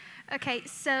Okay,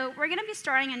 so we're going to be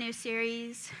starting a new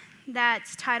series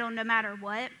that's titled No Matter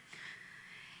What.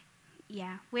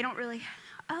 Yeah, we don't really...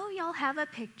 Oh, y'all have a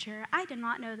picture. I did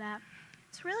not know that.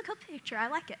 It's a really cool picture. I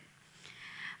like it.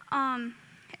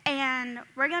 And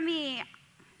we're going to be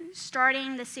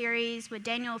starting the series with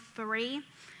Daniel 3,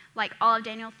 like all of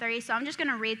Daniel 3. So I'm just going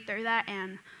to read through that,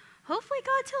 and hopefully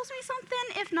God tells me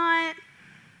something. If not,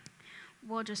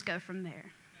 we'll just go from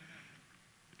there.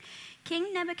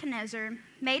 King Nebuchadnezzar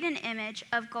made an image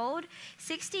of gold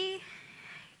 60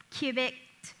 cubits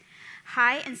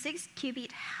high and 6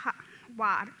 cubits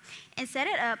wide, and set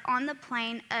it up on the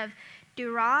plain of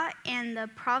Dura in the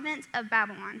province of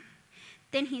Babylon.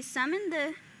 Then he summoned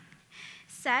the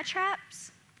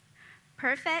satraps,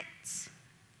 prefects,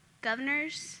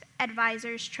 governors,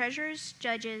 advisors, treasurers,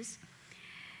 judges,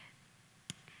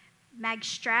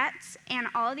 magistrates, and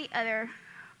all the other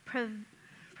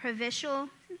provincial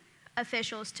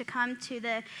officials to come to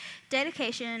the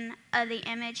dedication of the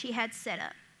image he had set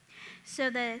up. So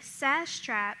the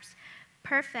satraps,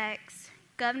 prefects,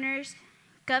 governors,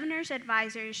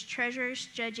 advisors, treasurers,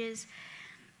 judges,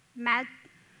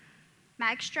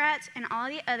 magistrates, and all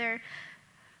the other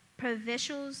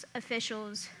provincial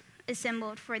officials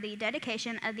assembled for the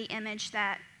dedication of the image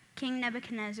that King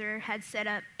Nebuchadnezzar had set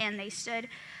up, and they stood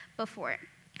before it.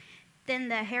 Then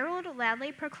the herald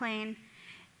loudly proclaimed,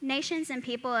 "Nations and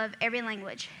people of every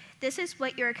language, this is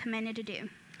what you are commanded to do.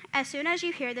 As soon as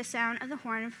you hear the sound of the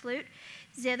horn, flute,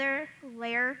 zither,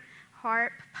 lyre,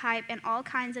 harp, pipe, and all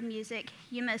kinds of music,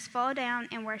 you must fall down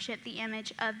and worship the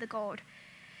image of the gold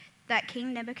that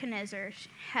King Nebuchadnezzar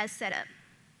has set up.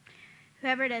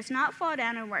 Whoever does not fall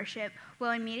down and worship will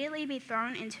immediately be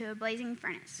thrown into a blazing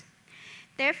furnace."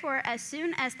 Therefore, as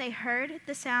soon as they heard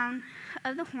the sound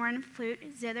of the horn,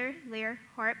 flute, zither, lyre,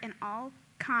 harp, and all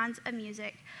kinds of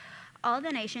music, all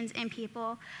the nations and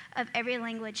people of every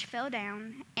language fell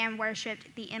down and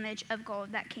worshipped the image of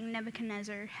gold that King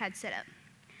Nebuchadnezzar had set up.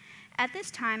 At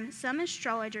this time, some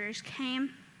astrologers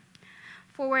came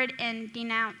forward and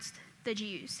denounced the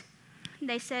Jews.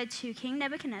 They said to King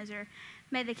Nebuchadnezzar,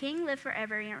 "May the king live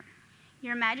forever.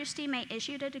 Your majesty may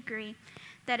issue a decree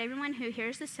that everyone who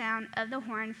hears the sound of the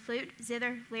horn, flute,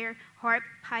 zither, lyre, harp,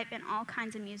 pipe, and all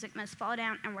kinds of music must fall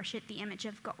down and worship the image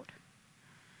of gold.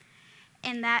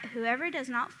 And that whoever does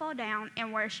not fall down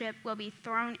and worship will be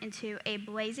thrown into a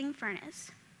blazing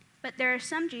furnace. But there are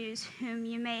some Jews whom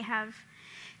you may have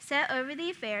set over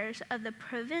the affairs of the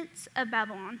province of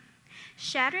Babylon,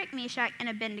 Shadrach, Meshach, and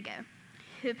Abednego,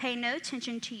 who pay no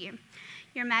attention to you,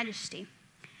 your majesty.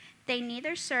 They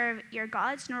neither serve your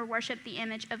gods nor worship the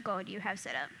image of gold you have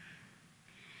set up."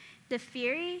 The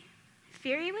fury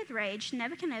with rage,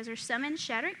 Nebuchadnezzar summoned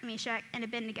Shadrach, Meshach, and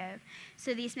Abednego.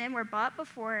 So these men were brought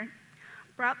before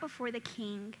the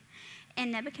king.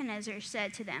 And Nebuchadnezzar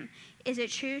said to them, "Is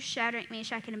it true, Shadrach,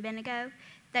 Meshach, and Abednego,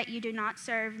 that you do not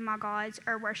serve my gods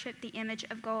or worship the image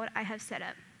of gold I have set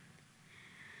up?"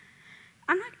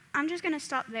 I'm just going to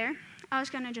stop there. I was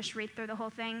going to just read through the whole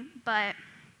thing, but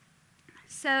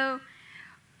so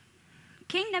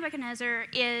King Nebuchadnezzar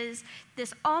is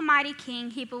this almighty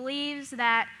king. He believes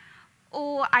that,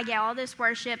 "Oh, I get all this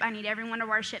worship. I need everyone to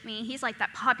worship me." He's like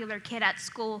that popular kid at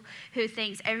school who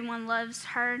thinks everyone loves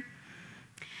her.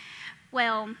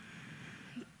 Well,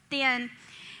 then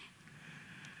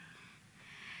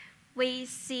we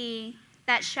see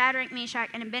that Shadrach, Meshach,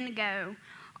 and Abednego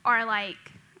are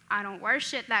like, "I don't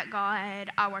worship that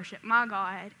God. I worship my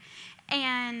God."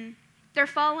 And they're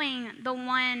following the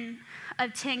one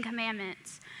of 10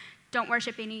 commandments. Don't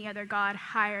worship any other God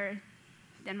higher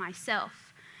than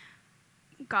myself.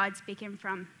 God speaking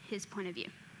from his point of view.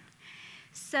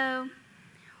 So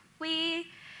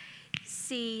we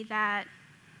see that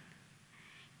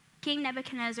King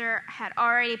Nebuchadnezzar had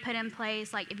already put in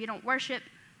place, like, if you don't worship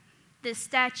this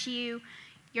statue,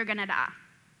 you're going to die.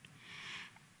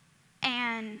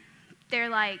 And they're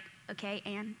like, "Okay,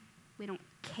 and we don't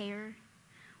care.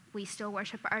 We still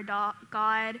worship our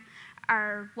God,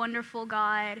 our wonderful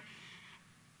God."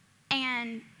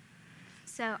 And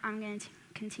so I'm going to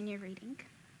continue reading.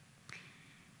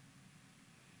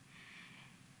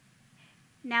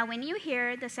 "Now when you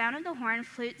hear the sound of the horn,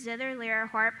 flute, zither, lyre,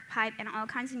 harp, pipe, and all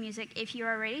kinds of music, if you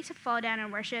are ready to fall down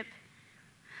and worship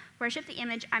the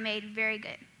image I made, very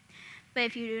good. But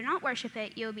if you do not worship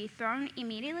it, you will be thrown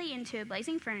immediately into a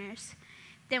blazing furnace.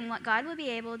 Then what God will be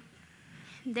able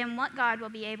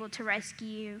to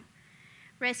rescue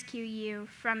you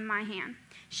from my hand?"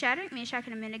 Shadrach, Meshach,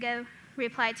 and Abednego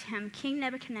replied to him, "King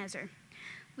Nebuchadnezzar,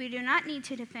 we do not need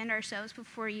to defend ourselves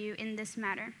before you in this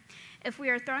matter. If we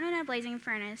are thrown in a blazing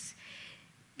furnace,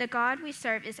 the God we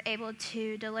serve is able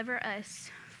to deliver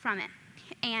us from it.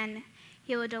 and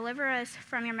he will deliver us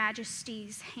from your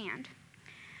majesty's hand.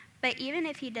 But even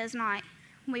if he does not,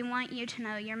 we want you to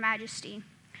know, your majesty,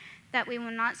 that we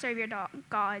will not serve your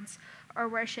gods or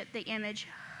worship the image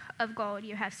of gold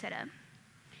you have set up."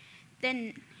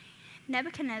 Then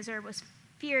Nebuchadnezzar was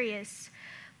furious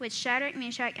with Shadrach,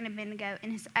 Meshach, and Abednego,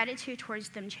 and his attitude towards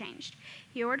them changed.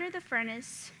 He ordered the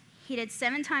furnace heated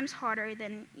 7 times hotter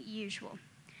than usual,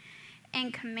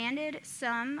 and commanded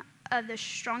some of the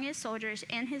strongest soldiers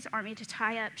in his army to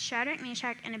tie up Shadrach,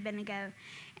 Meshach, and Abednego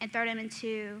and throw them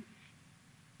into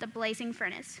the blazing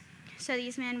furnace. So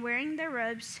these men, wearing their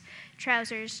robes,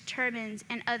 trousers, turbans,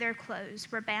 and other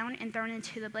clothes, were bound and thrown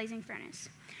into the blazing furnace.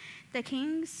 The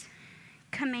king's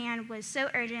command was so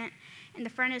urgent, and the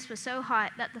furnace was so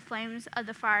hot that the flames of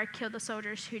the fire killed the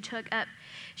soldiers who took up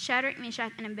Shadrach,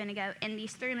 Meshach, and Abednego, and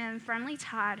these 3 men, firmly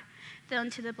tied, fell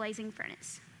into the blazing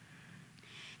furnace.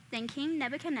 Then King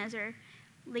Nebuchadnezzar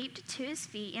leaped to his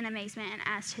feet in amazement and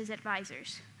asked his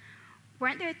advisors,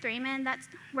 "Weren't there 3 men that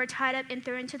were tied up and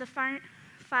thrown into the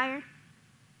fire?"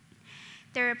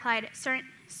 They replied,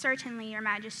 "Certainly, your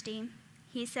majesty."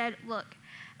 He said, "Look,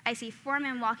 I see 4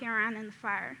 men walking around in the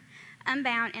fire,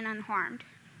 unbound and unharmed.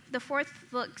 The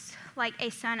 4th looks like a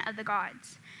son of the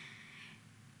gods."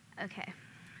 Okay,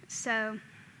 so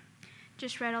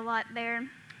just read a lot there,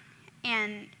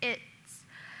 and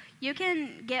you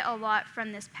can get a lot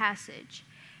from this passage.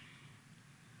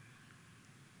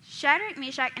 Shadrach,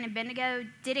 Meshach, and Abednego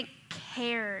didn't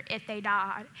care if they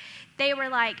died. They were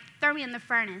like, "Throw me in the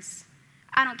furnace.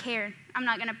 I don't care. I'm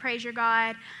not going to praise your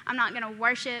God. I'm not going to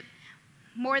worship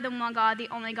more than one God. The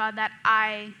only God that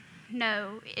I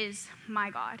know is my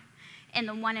God, and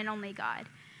the one and only God."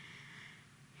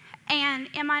 And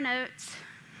in my notes,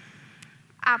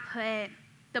 I put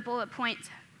the bullet points: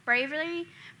 bravery,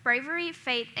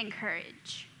 faith, and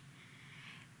courage.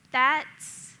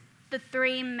 That's the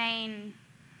 3 main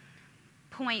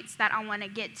points that I want to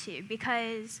get to,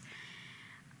 because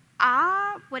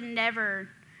I would never,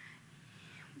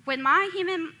 with my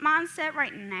human mindset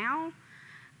right now,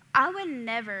 I would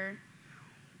never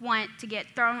want to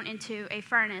get thrown into a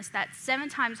furnace that's 7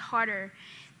 times hotter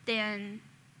than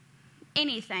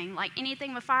anything. Like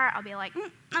anything with fire, I'll be like,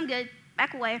 I'm good,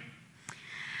 back away.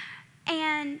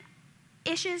 And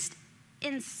it's just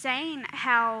insane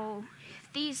how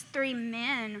these 3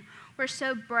 men were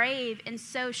so brave and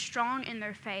so strong in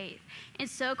their faith and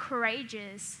so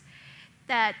courageous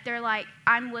that they're like,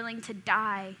 "I'm willing to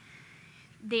die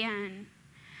than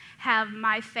have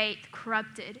my faith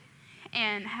corrupted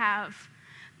and have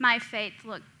my faith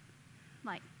look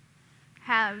like,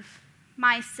 have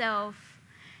myself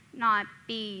not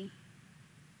be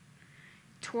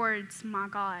towards my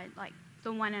God, like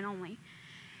the one and only."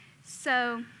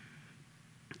 So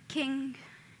King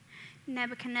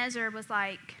Nebuchadnezzar was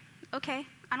like, "Okay,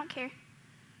 I don't care.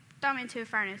 Throw them into a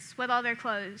furnace with all their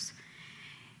clothes."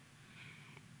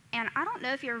 And I don't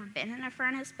know if you've ever been in a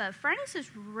furnace, but a furnace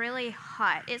is really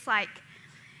hot. It's like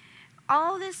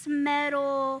all this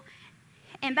metal,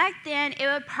 and back then it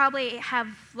would probably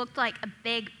have looked like a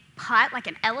big pot, like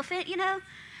an elephant,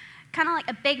 kind of like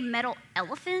a big metal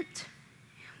elephant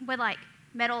with like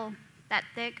metal that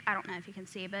thick. I don't know if you can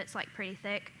see, but it's like pretty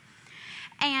thick.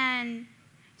 And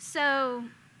so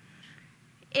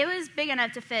it was big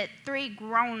enough to fit 3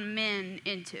 grown men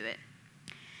into it.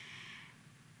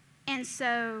 And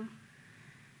so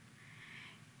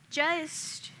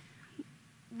just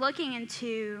looking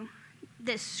into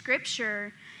this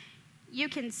scripture, you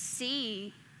can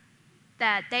see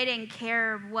that they didn't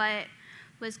care what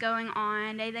was going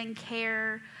on. They didn't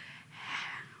care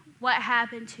what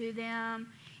happened to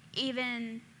them,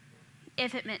 even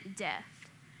if it meant death.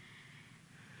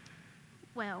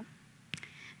 Well,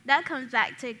 that comes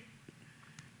back to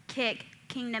kick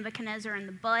King Nebuchadnezzar in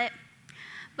the butt,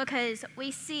 because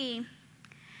we see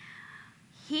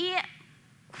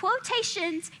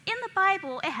quotations in the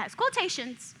Bible, it has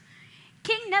quotations.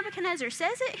 King Nebuchadnezzar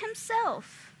says it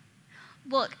himself.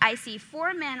 "Look, I see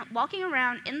 4 men walking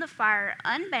around in the fire,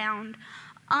 unbound,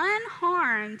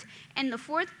 unharmed, and the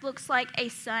 4th looks like a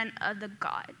son of the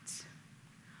gods."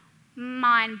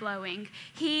 Mind-blowing.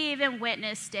 He even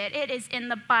witnessed it. It is in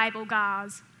the Bible,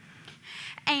 guys.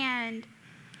 And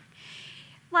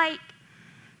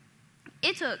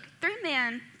it took 3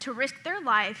 men to risk their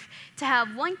life to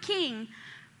have one king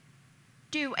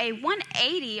do a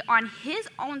 180 on his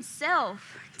own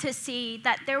self to see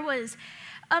that there was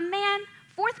a man,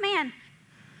 4th man.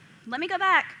 Let me go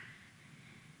back.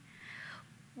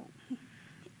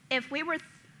 If we were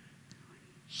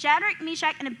Shadrach,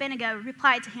 Meshach, and Abednego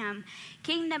replied to him,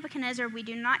 "King Nebuchadnezzar, we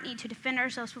do not need to defend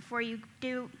ourselves before you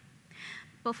do,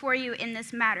 before you in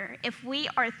this matter. If we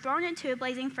are thrown into a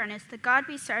blazing furnace, the God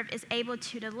we serve is able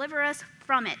to deliver us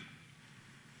from it.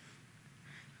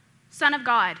 Son of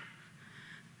God.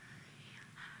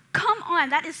 Come on,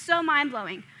 that is so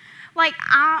mind-blowing. Like,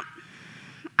 I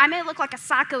may look like a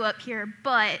psycho up here,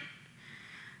 but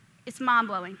it's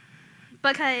mind-blowing.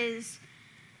 Because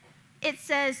it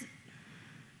says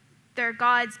their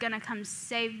God's going to come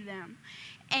save them.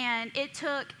 And it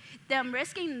took them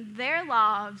risking their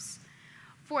lives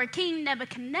for King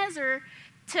Nebuchadnezzar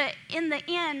to, in the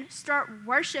end, start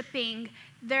worshiping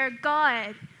their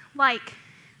God. Like,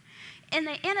 in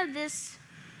the end of this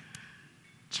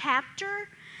chapter,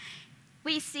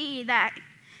 we see that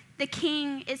the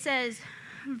king, it says,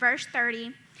 verse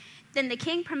 30, then the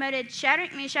king promoted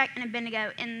Shadrach, Meshach, and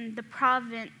Abednego in the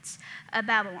province of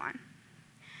Babylon.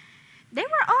 They were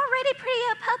already pretty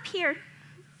up here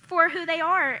for who they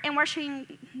are and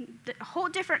worshiping a whole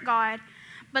different God,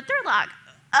 but they're like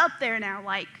up there now,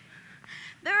 like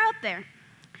they're up there.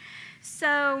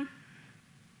 So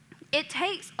it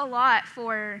takes a lot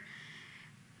for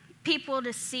people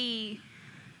to see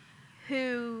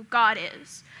who God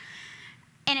is.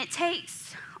 And it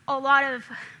takes a lot of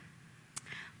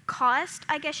cost,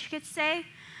 I guess you could say,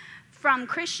 from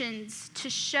Christians to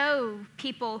show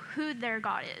people who their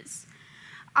God is.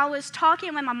 I was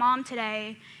talking with my mom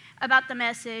today about the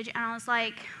message, and I was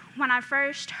like, when I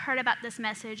first heard about this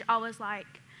message, I was like,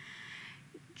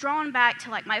 drawn back to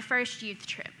like my first youth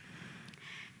trip.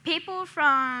 People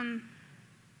from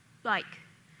like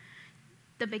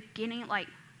the beginning, like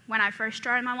when I first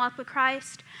started my walk with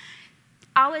Christ,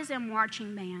 I was in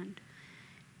marching band.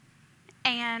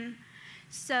 And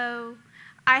so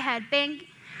I had been,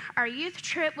 our youth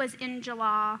trip was in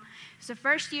July. It was the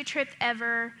first youth trip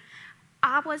ever.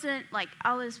 I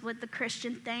was with the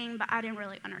Christian thing, but I didn't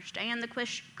really understand the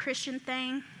Christian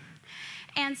thing.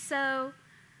 And so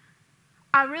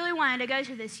I really wanted to go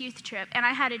to this youth trip, and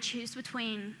I had to choose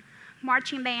between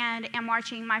marching band and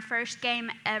marching my first game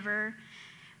ever,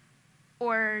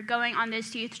 or going on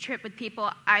this youth trip with people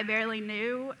I barely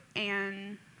knew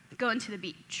and going to the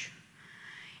beach.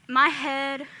 In my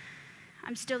head,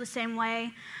 I'm still the same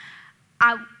way.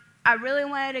 I really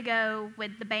wanted to go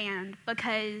with the band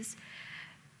because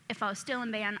if I was still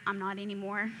in band, I'm not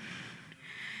anymore.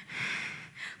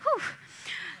 Whew.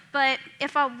 But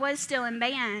if I was still in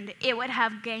band, it would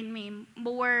have gained me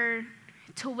more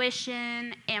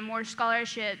tuition and more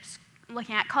scholarships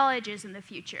looking at colleges in the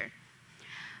future.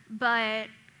 But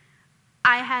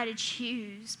I had to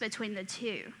choose between the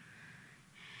two.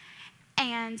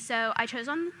 And so I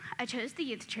chose the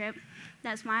youth trip.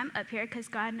 That's why I'm up here, because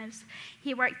God knows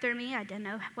He worked through me. I didn't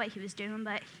know what He was doing,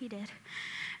 but He did.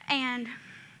 And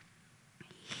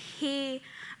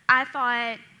I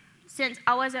thought, since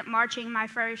I wasn't marching my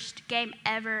first game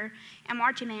ever in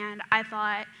marching band, I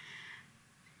thought,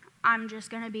 I'm just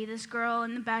going to be this girl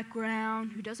in the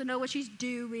background who doesn't know what she's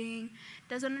doing,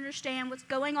 doesn't understand what's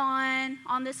going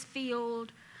on this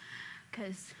field,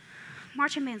 because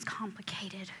marching band's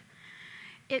complicated.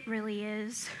 It really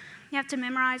is. You have to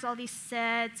memorize all these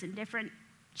sets and different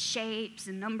shapes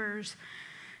and numbers,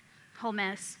 whole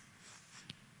mess.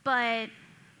 But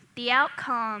the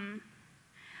outcome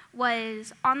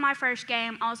was, on my first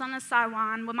game, I was on the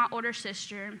sideline with my older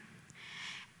sister.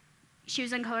 She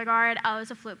was in color guard. I was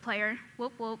a flute player.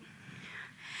 Whoop, whoop.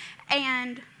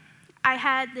 And I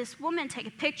had this woman take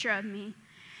a picture of me.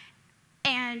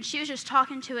 And she was just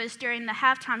talking to us during the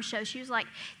halftime show. She was like,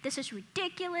 this is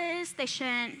ridiculous. They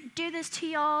shouldn't do this to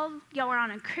y'all. Y'all are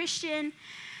on a Christian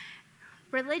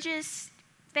religious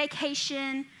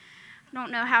vacation. I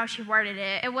don't know how she worded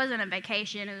it. It wasn't a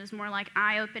vacation. It was more like an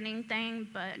eye-opening thing,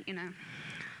 but, you know.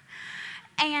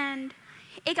 And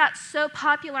it got so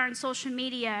popular on social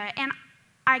media, and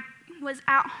I was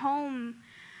at home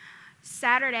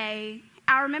Saturday.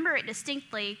 I remember it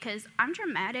distinctly because I'm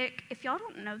dramatic. If y'all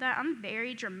don't know that, I'm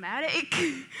very dramatic.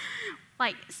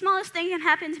 Like, smallest thing can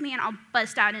happen to me, and I'll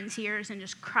bust out in tears and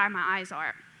just cry my eyes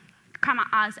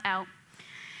out.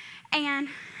 And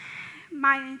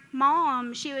my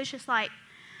mom, she was just like,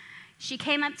 she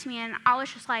came up to me, and I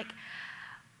was just like,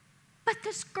 but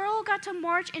this girl got to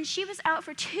march, and she was out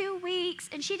for 2 weeks,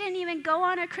 and she didn't even go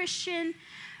on a Christian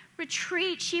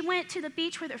retreat. She went to the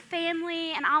beach with her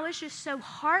family, and I was just so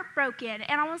heartbroken.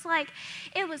 And I was like,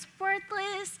 it was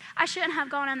worthless. I shouldn't have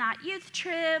gone on that youth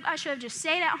trip. I should have just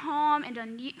stayed at home and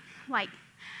done, like,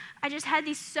 I just had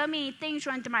so many things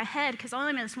running through my head because I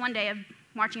only missed one day of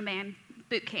marching band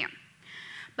boot camp.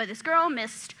 But this girl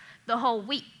missed the whole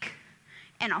week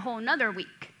and a whole nother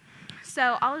week.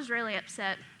 So I was really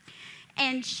upset.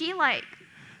 And she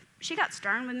got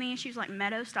stern with me. She was like,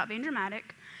 Meadow, stop being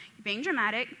dramatic. being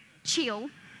dramatic, chill.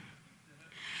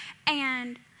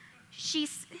 And she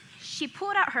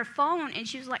pulled out her phone and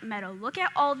she was like, Meadow, look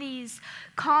at all these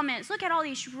comments. Look at all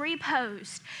these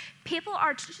reposts. People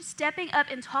are stepping up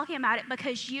and talking about it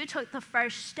because you took the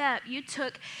first step. You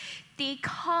took the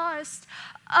cost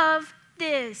of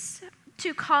this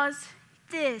to cause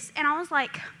this. And I was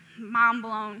like, mind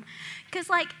blown. Because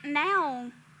like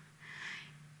now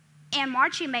in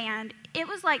marching band, it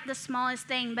was like the smallest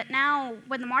thing. But now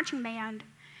with the marching band,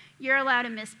 you're allowed to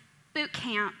miss boot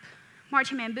camp,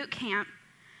 marching band boot camp,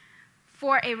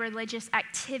 for a religious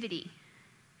activity.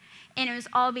 And it was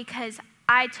all because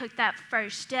I took that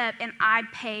first step and I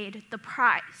paid the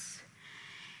price.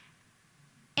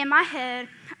 In my head,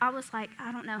 I was like,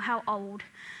 I don't know how old,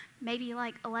 maybe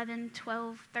like 11,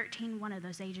 12, 13, one of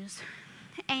those ages.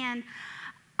 And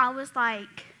I was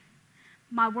like,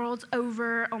 my world's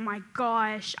over. Oh my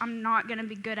gosh, I'm not going to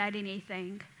be good at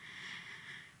anything.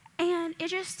 And it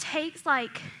just takes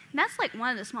that's like one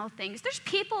of the small things. There's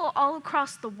people all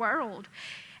across the world.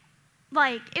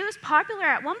 Like, it was popular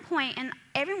at one point and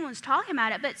everyone was talking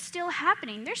about it, but it's still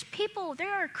happening.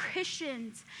 There are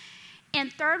Christians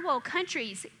in third world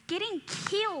countries getting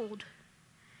killed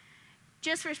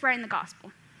just for spreading the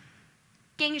gospel.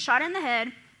 Getting shot in the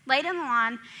head, laid in the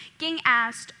line, getting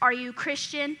asked, are you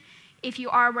Christian? If you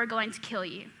are, we're going to kill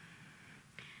you.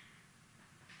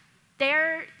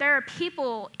 There are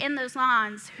people in those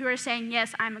lines who are saying,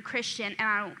 yes, I'm a Christian, and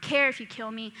I don't care if you kill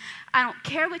me. I don't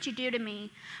care what you do to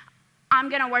me. I'm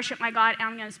going to worship my God, and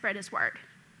I'm going to spread his word.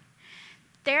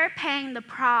 They're paying the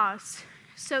price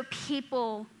so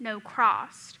people know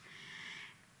Christ.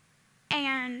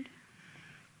 And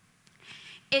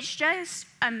it's just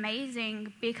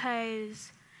amazing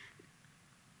because,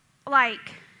 I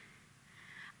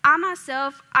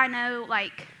myself, I know,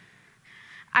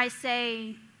 I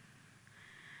say,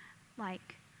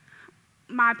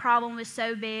 my problem was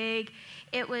so big,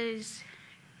 it was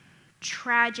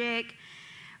tragic,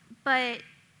 but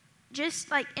just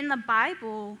in the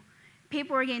Bible,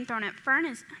 people were getting thrown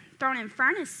in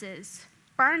furnaces,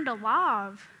 burned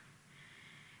alive,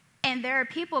 and there are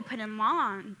people put in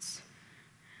lines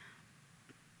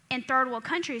in third world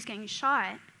countries getting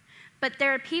shot. But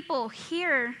there are people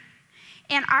here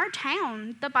in our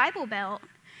town, the Bible Belt,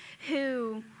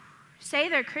 who say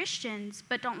they're Christians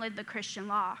but don't live the Christian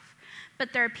life.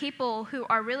 But there are people who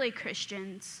are really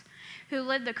Christians who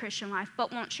live the Christian life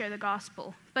but won't share the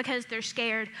gospel because they're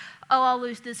scared. Oh, I'll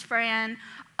lose this friend.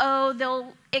 Oh,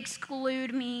 they'll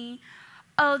exclude me.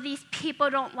 Oh, these people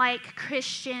don't like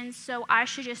Christians, so I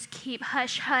should just keep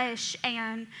hush-hush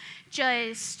and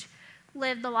just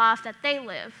live the life that they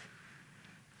live.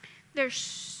 There's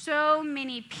so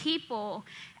many people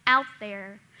out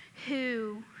there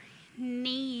who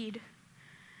need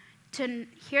to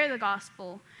hear the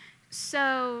gospel.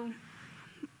 So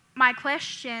my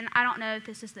question, I don't know if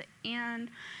this is the end.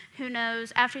 Who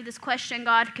knows? After this question,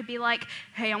 God could be like,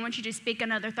 hey, I want you to speak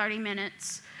another 30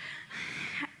 minutes.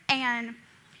 And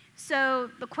so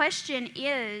the question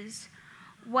is,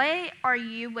 what are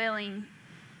you willing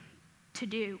to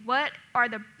do? What are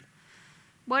the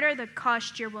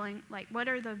costs you're willing, what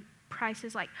are the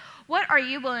prices like? What are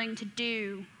you willing to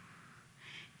do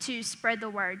to spread the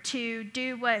word, to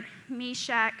do what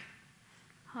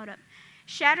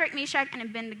Shadrach, Meshach, and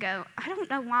Abednego. I don't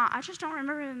know why. I just don't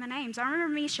remember the names. I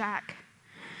remember Meshach.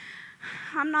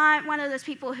 I'm not one of those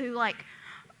people who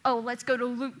let's go to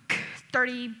Luke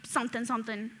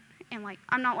 30-something, and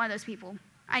I'm not one of those people.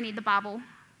 I need the Bible.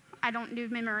 I don't do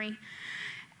memory.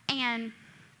 And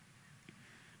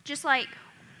just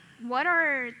what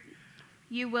are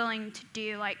you willing to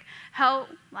do?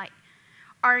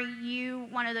 Are you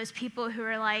one of those people who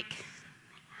are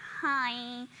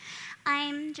hi,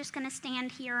 I'm just going to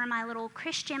stand here in my little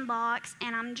Christian box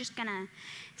and I'm just going to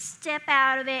step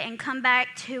out of it and come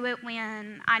back to it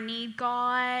when I need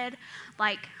God?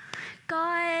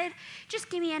 God, just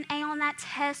give me an A on that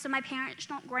test so my parents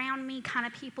don't ground me kind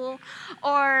of people?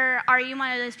 Or are you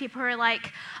one of those people who are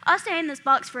I'll stay in this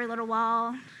box for a little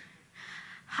while,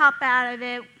 hop out of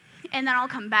it, and then I'll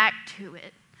come back to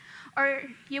it? Or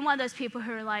you one of those people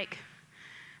who are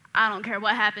I don't care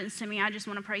what happens to me, I just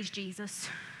want to praise Jesus.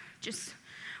 Just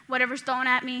whatever's thrown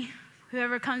at me,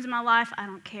 whoever comes in my life, I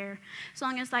don't care. As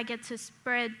long as I get to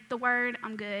spread the word,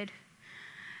 I'm good.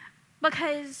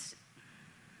 Because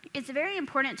it's very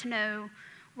important to know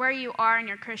where you are in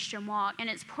your Christian walk, and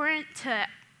it's important to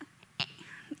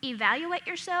evaluate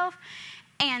yourself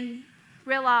and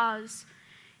realize,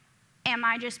 am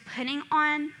I just putting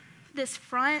on this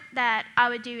front that I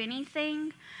would do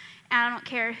anything, and I don't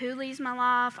care who leaves my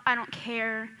life, I don't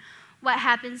care what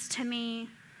happens to me?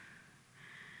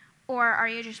 Or are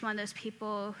you just one of those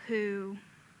people who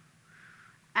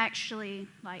actually,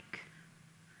 are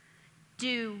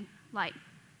you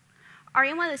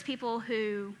one of those people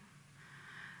who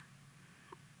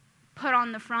put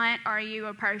on the front? Or are you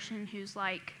a person who's,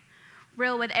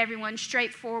 real with everyone,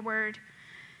 straightforward?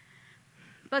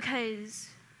 Because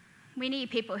we need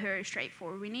people who are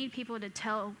straightforward. We need people to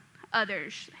tell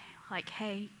others,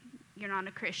 hey, you're not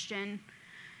a Christian,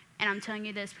 and I'm telling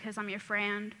you this because I'm your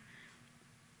friend,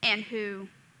 and who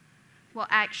will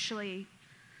actually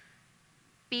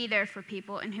be there for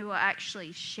people and who will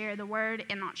actually share the word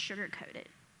and not sugarcoat it.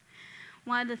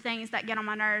 One of the things that get on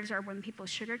my nerves are when people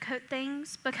sugarcoat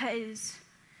things, because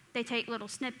they take little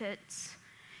snippets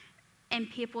and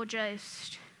people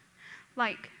just,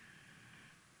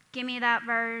 give me that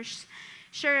verse,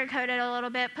 sugarcoat it a little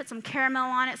bit, put some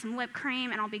caramel on it, some whipped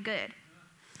cream, and I'll be good.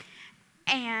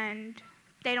 And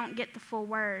they don't get the full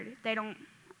word. They don't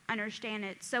understand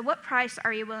it. So what price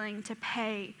are you willing to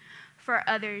pay for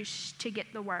others to get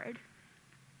the word?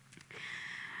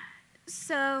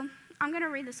 So I'm going to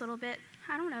read this a little bit.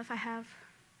 I don't know if I have,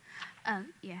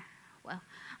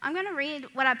 I'm going to read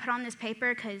what I put on this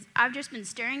paper because I've just been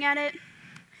staring at it,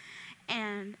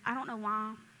 and I don't know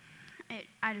why.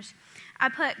 I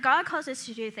put, God calls us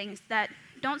to do things that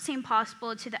don't seem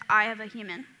possible to the eye of a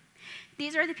human.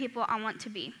 These are the people I want to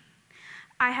be.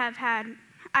 I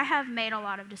have made a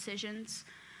lot of decisions.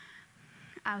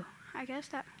 Oh, I guess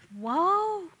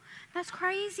whoa, that's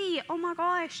crazy. Oh my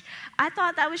gosh. I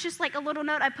thought that was just a little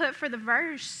note I put for the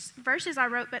verses I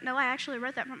wrote, but no, I actually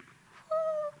wrote that from,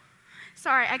 whoo.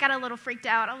 Sorry, I got a little freaked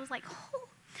out. I was like, whoo.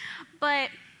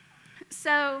 But,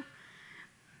 so,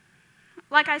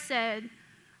 like I said,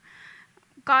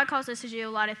 God calls us to do a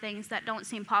lot of things that don't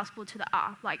seem possible to the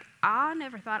eye. I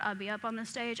never thought I'd be up on this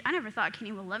stage. I never thought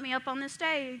Kenny would let me up on this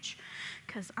stage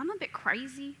because I'm a bit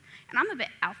crazy and I'm a bit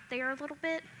out there a little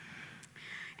bit.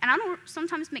 And I don't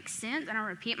sometimes make sense and I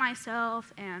repeat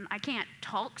myself and I can't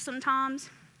talk sometimes.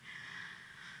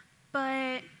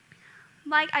 But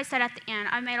like I said at the end,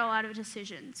 I made a lot of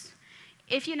decisions.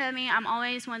 If you know me, I'm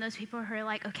always one of those people who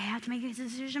are okay, I have to make a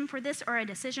decision for this or a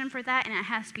decision for that, and it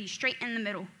has to be straight in the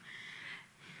middle.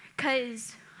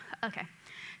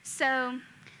 So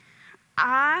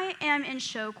I am in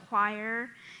show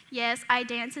choir. Yes, I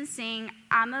dance and sing.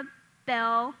 I'm a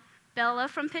Bella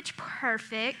from Pitch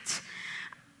Perfect.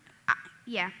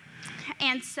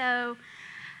 And so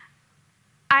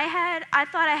I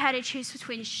thought I had to choose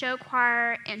between show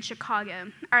choir and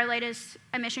Chicago, our latest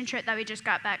mission trip that we just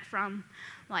got back from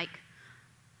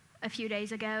a few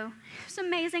days ago. It was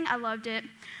amazing. I loved it.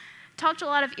 Talked a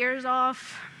lot of ears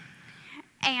off.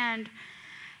 And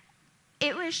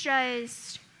it was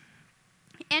just,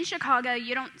 in Chicago,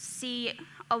 you don't see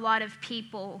a lot of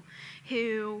people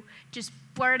who just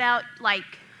blurt out,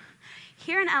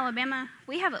 here in Alabama,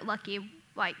 we have it lucky,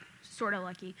 sort of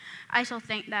lucky. I still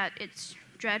think that it's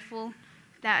dreadful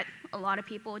that a lot of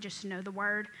people just know the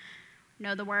word,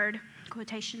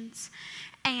 quotations.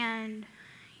 And,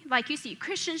 you see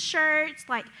Christian shirts,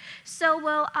 so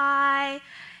will I,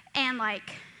 and,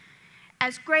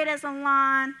 as great as a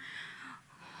line,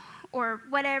 or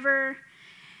whatever.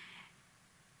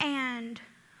 And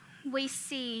we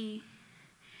see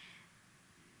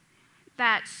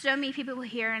that so many people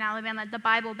here in Alabama, the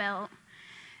Bible Belt,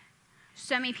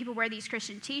 so many people wear these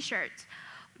Christian t-shirts.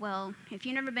 Well, if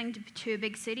you've never been to a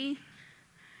big city,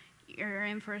 you're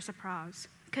in for a surprise.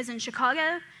 Because in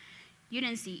Chicago, you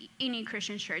didn't see any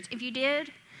Christian shirts. If you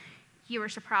did, you were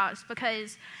surprised,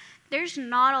 because there's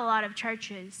not a lot of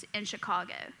churches in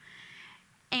Chicago,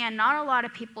 and not a lot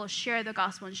of people share the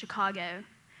gospel in Chicago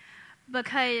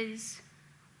because,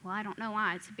 I don't know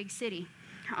why. It's a big city.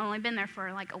 I've only been there for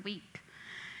a week,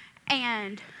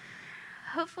 and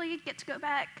hopefully you get to go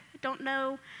back. Don't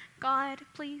know, God,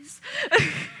 please.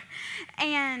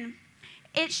 And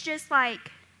it's just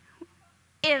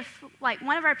if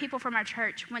one of our people from our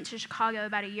church went to Chicago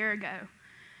about a year ago,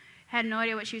 had no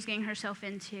idea what she was getting herself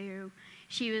into.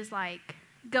 She was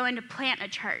going to plant a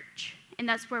church, and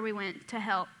that's where we went to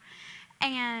help.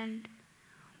 And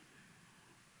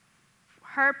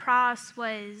her price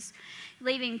was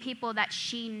leaving people that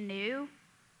she knew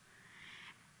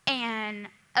and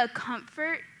a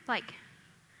comfort,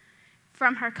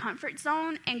 from her comfort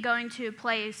zone, and going to a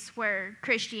place where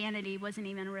Christianity wasn't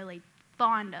even really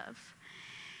fond of.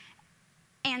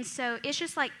 And so it's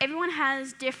just everyone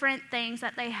has different things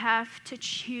that they have to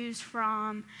choose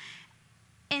from.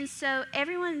 And so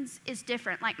everyone's is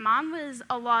different. Mine was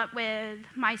a lot with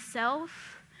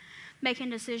myself,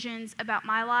 making decisions about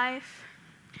my life,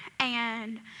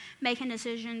 and making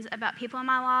decisions about people in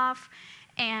my life,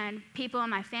 and people in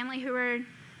my family who were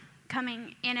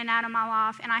coming in and out of my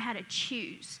life, and I had to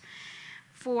choose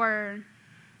for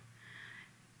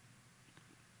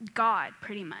God,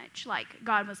 pretty much. Like,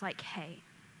 God was like, hey,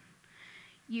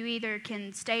 you either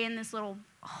can stay in this little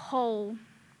hole,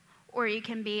 or you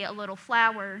can be a little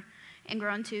flower and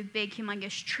grow into a big,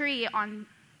 humongous tree on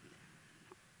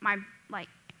my, like,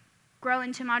 grow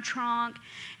into my trunk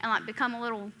and, like, become a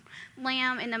little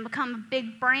lamb and then become a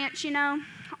big branch,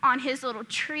 on his little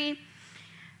tree.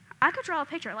 I could draw a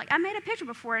picture. Like, I made a picture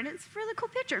before, and it's a really cool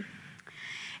picture.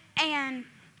 And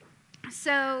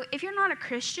so if you're not a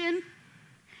Christian,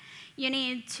 you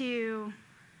need to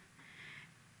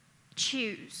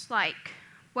choose. Like,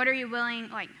 what are you willing,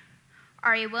 like,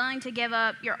 are you willing to give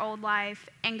up your old life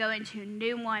and go into a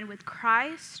new one with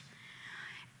Christ?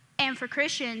 And for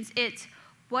Christians, it's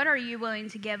what are you willing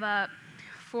to give up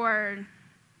for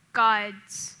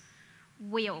God's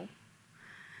will?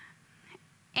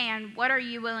 And what are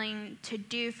you willing to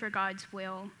do for God's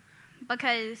will?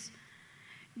 Because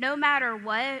no matter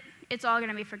what, it's all going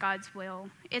to be for God's will.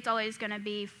 It's always going to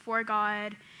be for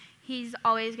God. He's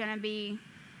always going to be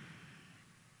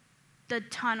the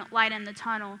light in the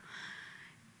tunnel.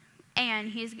 And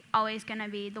he's always going to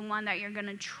be the one that you're going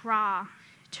to try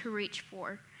to reach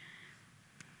for.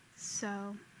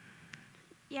 So,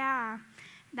 yeah,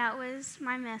 that was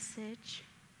my message.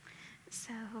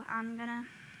 So I'm going to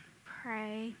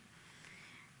pray,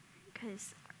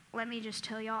 because let me just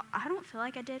tell y'all, I don't feel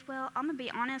like I did well. I'm going to be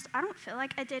honest, I don't feel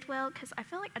like I did well, because I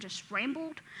feel like I just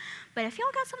rambled. But if y'all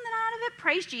got something out of it,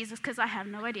 praise Jesus, because I have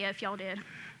no idea if y'all did.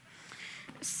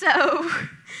 So,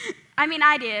 I mean,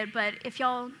 I did, but if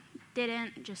y'all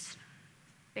didn't, just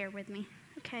bear with me,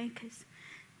 okay? Because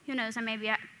who knows, I may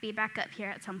be back up here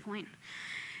at some point.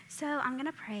 So I'm going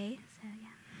to pray. So, yeah.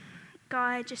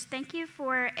 God, just thank you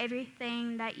for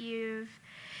everything that you've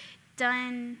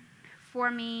done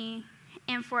for me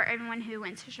and for everyone who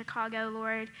went to Chicago,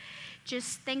 Lord.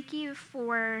 Just thank you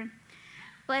for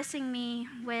blessing me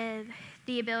with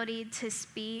the ability to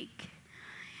speak.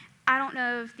 I don't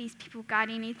know if these people got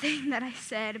anything that I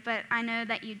said, but I know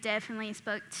that you definitely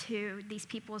spoke to these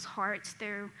people's hearts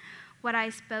through what I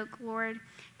spoke, Lord.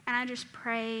 And I just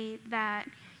pray that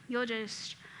you'll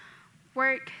just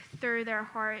work through their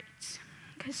hearts,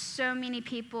 because so many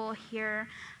people here,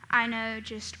 I know,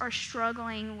 just are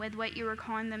struggling with what you were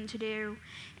calling them to do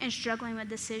and struggling with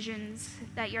decisions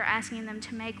that you're asking them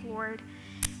to make, Lord.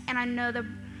 And I know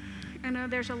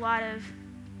there's a lot of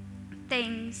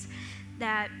things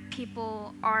that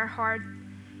people are hard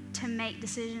to make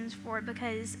decisions for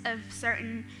because of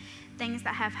certain things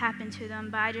that have happened to them,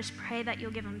 but I just pray that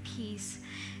you'll give them peace.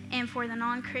 And for the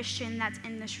non-Christian that's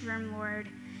in this room, Lord,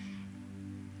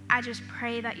 I just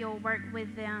pray that you'll work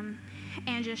with them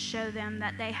and just show them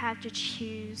that they have to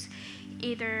choose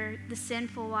either the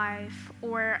sinful life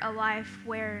or a life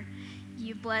where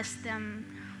you bless them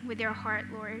with your heart,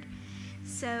 Lord.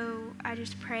 So I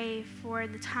just pray for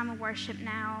the time of worship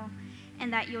now,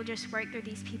 and that you'll just work through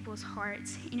these people's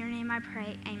hearts. In your name I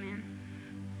pray, amen.